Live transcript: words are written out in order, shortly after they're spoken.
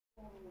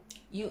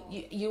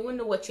you won't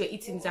know what you're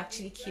eating is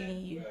actually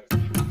killing you.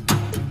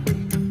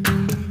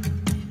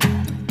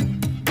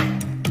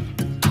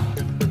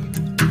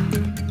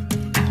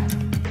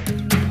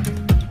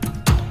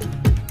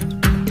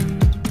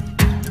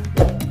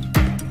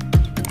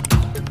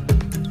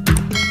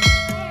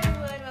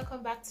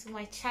 To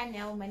my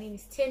channel. My name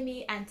is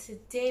Temi, and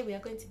today we are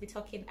going to be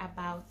talking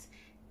about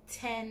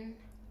 10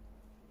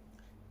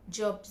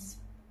 jobs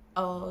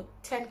or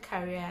 10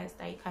 careers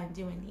that you can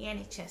do in the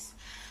NHS.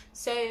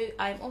 So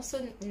I'm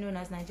also known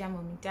as Nigerian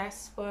Mom in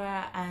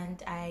Diaspora,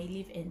 and I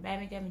live in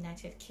Birmingham,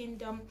 United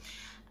Kingdom.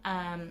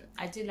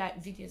 I do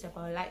like videos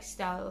about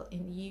lifestyle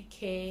in the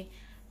UK,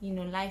 you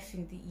know, life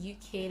in the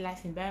UK,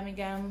 life in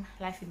Birmingham,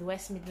 life in the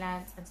West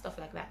Midlands and stuff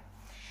like that.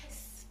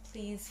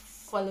 Please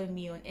follow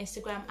me on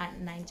Instagram at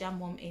Nigerian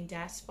Mom in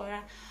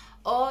Diaspora,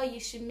 or you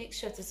should make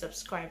sure to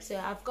subscribe. So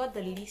I've got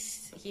the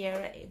list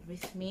here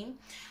with me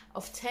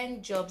of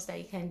 10 jobs that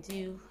you can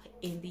do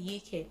in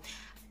the UK.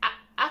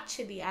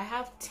 Actually, I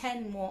have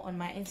 10 more on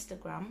my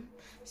Instagram,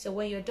 so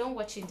when you're done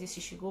watching this,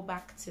 you should go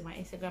back to my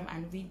Instagram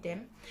and read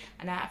them,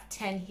 and I have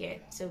 10 here,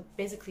 so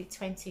basically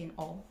 20 in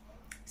all.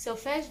 So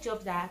first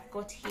job that I've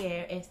got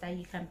here is that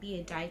you can be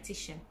a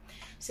dietitian.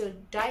 So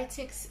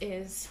dietetics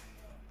is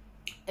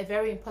a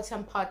very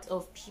important part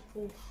of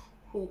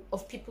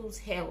people's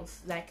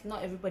health. Like,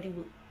 not everybody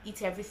will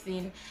eat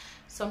everything.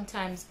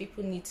 Sometimes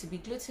people need to be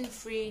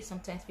gluten-free,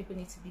 sometimes people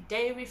need to be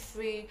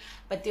dairy-free,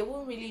 but they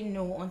won't really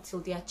know until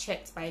they are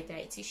checked by a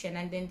dietitian,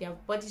 and then their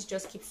bodies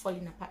just keep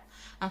falling apart.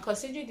 And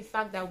considering the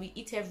fact that we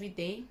eat every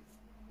day,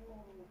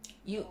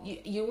 you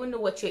won't know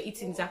what you're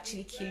eating is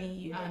actually killing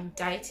you.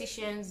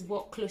 Dietitians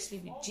work closely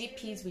with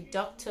GPs, with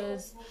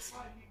doctors,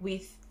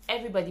 with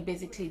everybody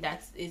basically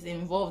that is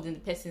involved in the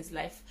person's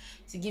life,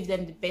 to give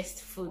them the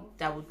best food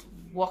that would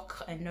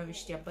work and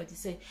nourish their body.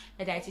 So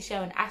a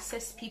dietitian will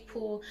assess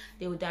people,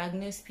 they will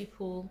diagnose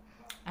people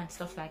and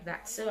stuff like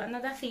that. So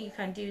another thing you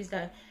can do is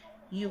that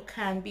you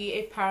can be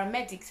a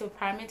paramedic. So a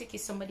paramedic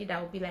is somebody that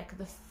will be like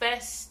the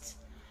first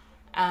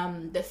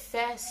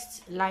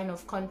line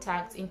of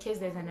contact in case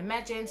there's an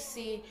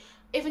emergency.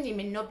 Even it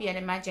may not be an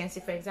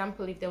emergency. For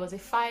example, if there was a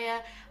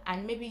fire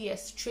and maybe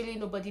yes, truly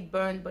nobody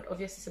burned, but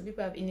obviously some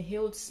people have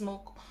inhaled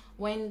smoke,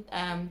 when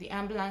the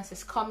ambulance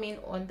is coming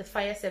or the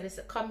fire service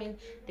are coming,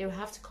 they will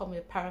have to come with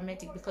a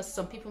paramedic, because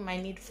some people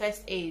might need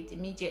first aid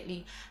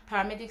immediately.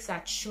 Paramedics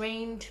are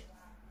trained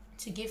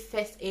to give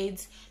first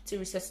aids, to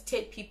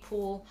resuscitate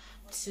people,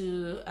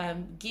 to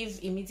give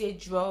immediate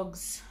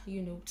drugs,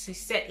 you know, to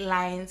set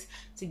lines,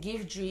 to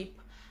give drip,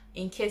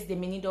 in case they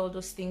may need all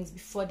those things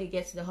before they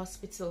get to the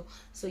hospital.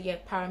 So yeah,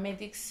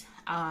 paramedics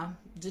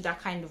do that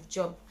kind of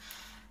job.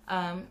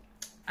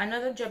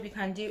 Another job you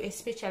can do is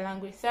speech and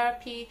language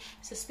therapy.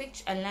 So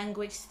speech and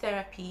language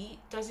therapy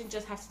doesn't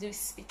just have to do with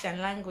speech and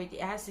language,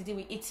 it has to do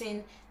with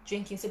eating,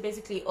 drinking. So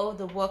basically all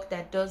the work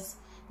that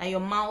your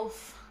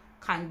mouth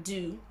can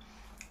do,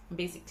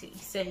 basically.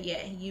 So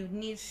yeah, you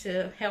need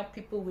to help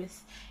people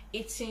with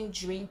eating,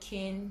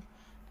 drinking,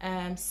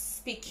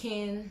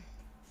 speaking,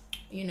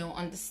 you know,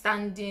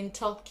 understanding,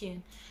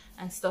 talking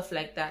and stuff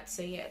like that.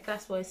 So yeah,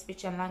 that's what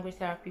speech and language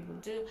therapy will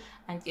do,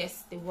 and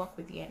yes, they work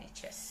with the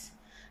NHS.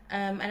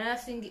 Another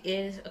thing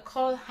is a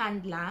call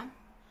handler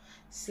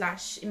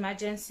 /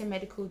 emergency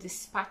medical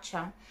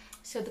dispatcher.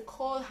 So the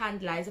call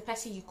handler is a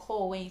person you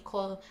call when you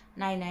call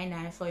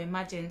 999 for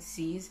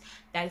emergencies.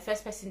 They're the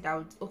first person that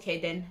would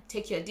then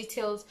take your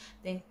details,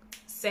 then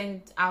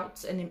send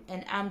out an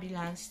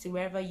ambulance to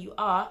wherever you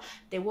are.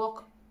 They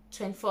work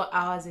 24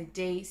 hours a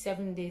day,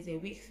 7 days a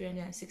week,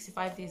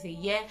 365 days a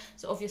year.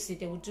 So obviously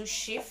they will do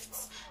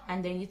shifts,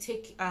 and then you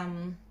take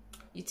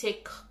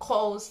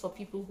calls for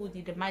people who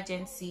need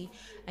emergency,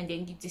 and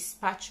then you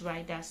dispatch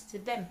riders to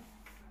them.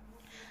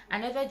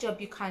 Another job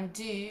you can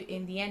do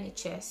in the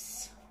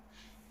NHS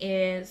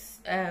is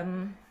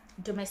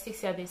domestic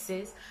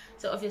services.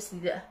 So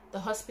obviously the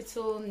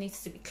hospital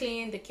needs to be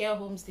clean, the care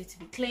homes need to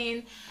be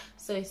clean.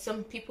 So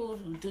some people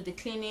will do the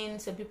cleaning,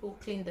 some people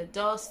clean the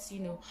dust,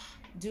 you know,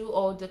 do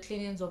all the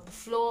cleanings of the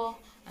floor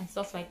and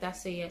stuff like that.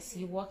 So yes,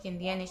 you work in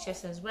the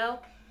NHS as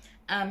well.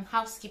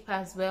 Housekeeper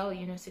as well,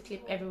 you know, to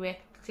keep everywhere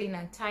clean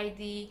and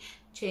tidy,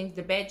 change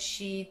the bed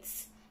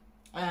sheets,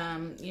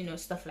 you know,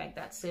 stuff like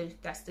that. So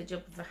that's the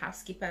job of a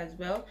housekeeper as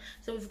well.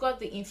 So we've got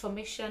the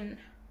information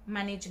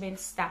management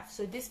staff.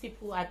 So these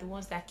people are the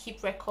ones that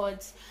keep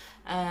records,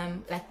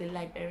 like the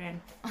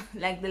librarian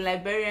like the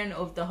librarian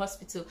of the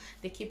hospital.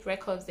 They keep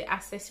records, they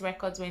access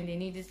records when they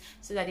need it,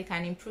 so that they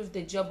can improve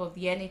the job of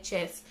the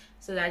NHS,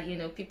 so that, you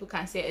know, people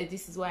can say, oh,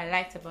 this is what I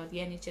liked about the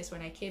NHS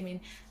when I came in.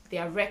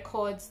 Their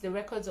records, the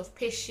records of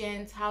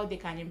patients, how they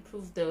can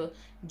improve the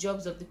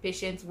jobs of the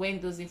patients when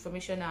those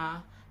information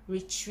are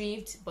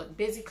retrieved. But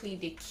basically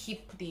they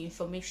keep the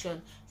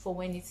information for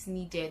when it's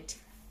needed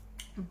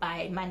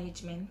by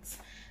management.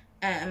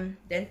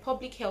 Then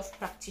public health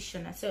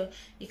practitioner. So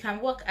you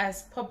can work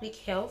as public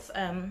health.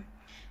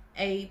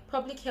 A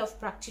public health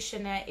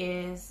practitioner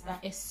is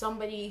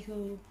somebody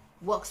who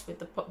works with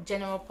the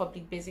general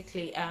public.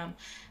 Basically,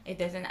 if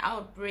there's an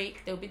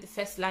outbreak, they'll be the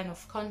first line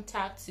of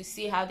contact to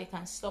see how they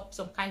can stop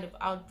some kind of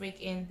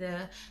outbreak in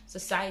the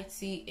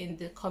society, in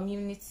the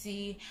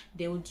community.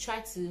 They will try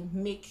to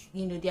make,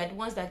 you know, they are the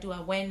ones that do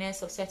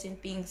awareness of certain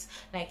things.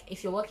 Like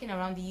if you're walking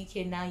around the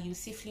UK now, you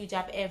see flu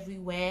jab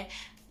everywhere.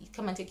 You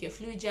come and take your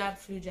flu jab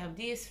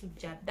this, flu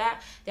jab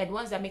that. They're the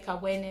ones that make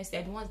awareness.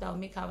 They're the ones that will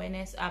make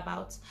awareness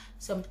about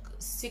some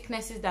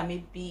sicknesses that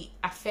may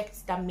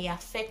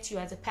affect you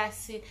as a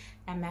person,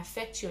 that may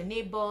affect your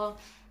neighbor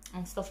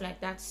and stuff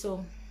like that.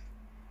 So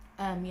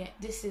yeah,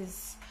 this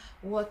is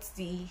what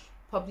the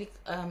public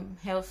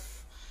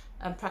health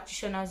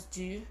practitioners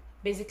do.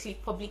 Basically,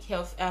 public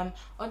health,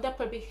 under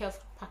public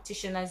health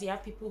practitioners, you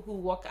have people who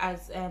work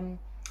as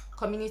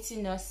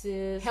community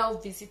nurses,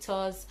 health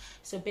visitors.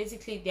 So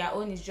basically their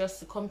own is just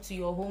to come to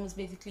your homes,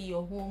 basically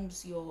your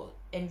homes, your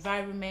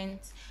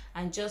environment,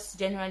 and just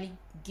generally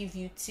give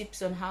you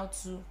tips on how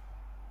to,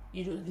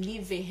 you know,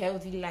 live a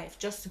healthy life,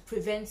 just to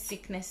prevent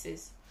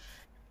sicknesses.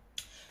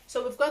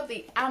 So we've got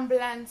the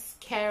ambulance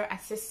care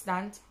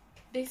assistant.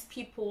 These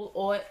people,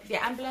 or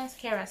the ambulance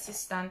care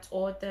assistant,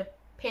 or the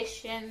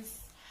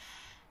patients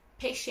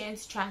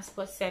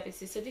transport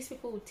services. So these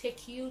people will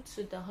take you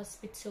to the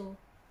hospital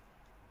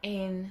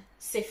in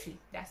safely.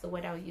 That's the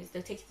word I would use.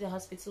 They'll take you to the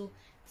hospital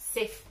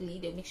safely.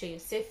 They'll make sure you're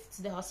safe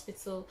to the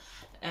hospital.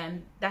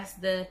 That's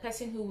the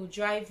person who will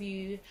drive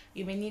you.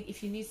 You may need,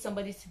 if you need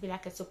somebody to be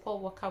like a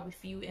support worker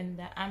with you in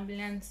the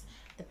ambulance,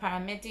 the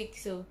paramedic.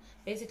 So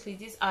basically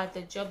these are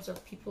the jobs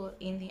of people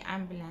in the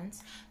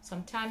ambulance.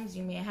 Sometimes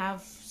you may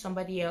have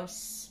somebody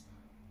else,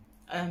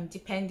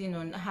 depending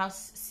on how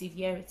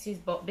severe it is,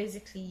 but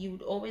basically you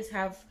would always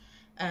have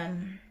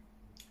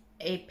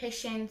a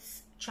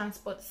patient's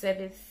transport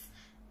service,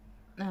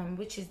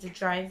 which is the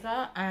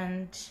driver,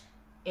 and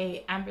an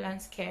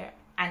ambulance care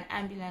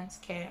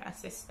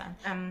assistant.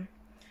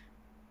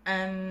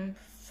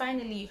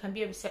 Finally, you can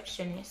be a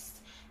receptionist.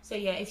 So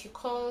yeah, if you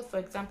call, for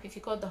example, if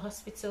you call the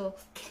hospital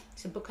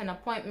to book an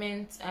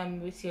appointment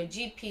with your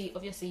GP,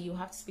 obviously you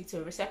have to speak to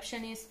a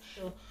receptionist.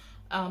 So,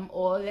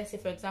 or let's say,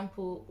 for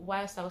example,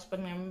 whilst I was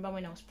pregnant, I remember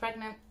when I was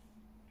pregnant,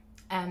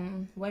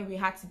 when we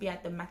had to be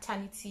at the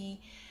maternity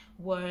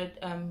ward,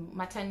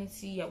 I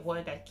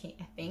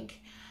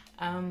think.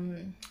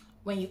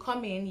 When you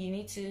come in, you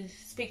need to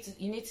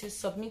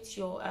submit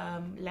your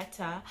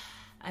letter,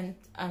 and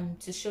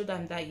to show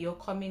them that you're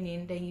coming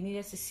in. Then you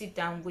needed to sit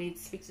down,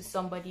 speak to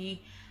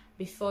somebody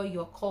before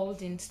you're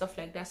called in, stuff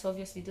like that. So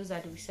obviously those are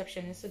the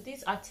receptionists. So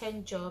these are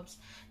 10 jobs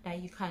that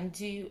you can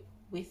do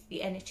with the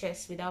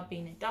NHS without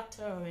being a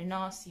doctor or a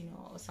nurse, you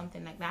know, or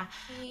something like that.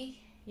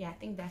 Yeah, I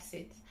think that's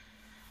it.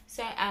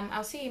 So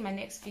I'll see you in my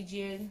next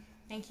video.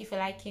 Thank you for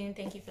liking,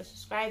 thank you for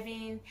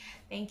subscribing,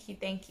 thank you,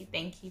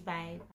 bye.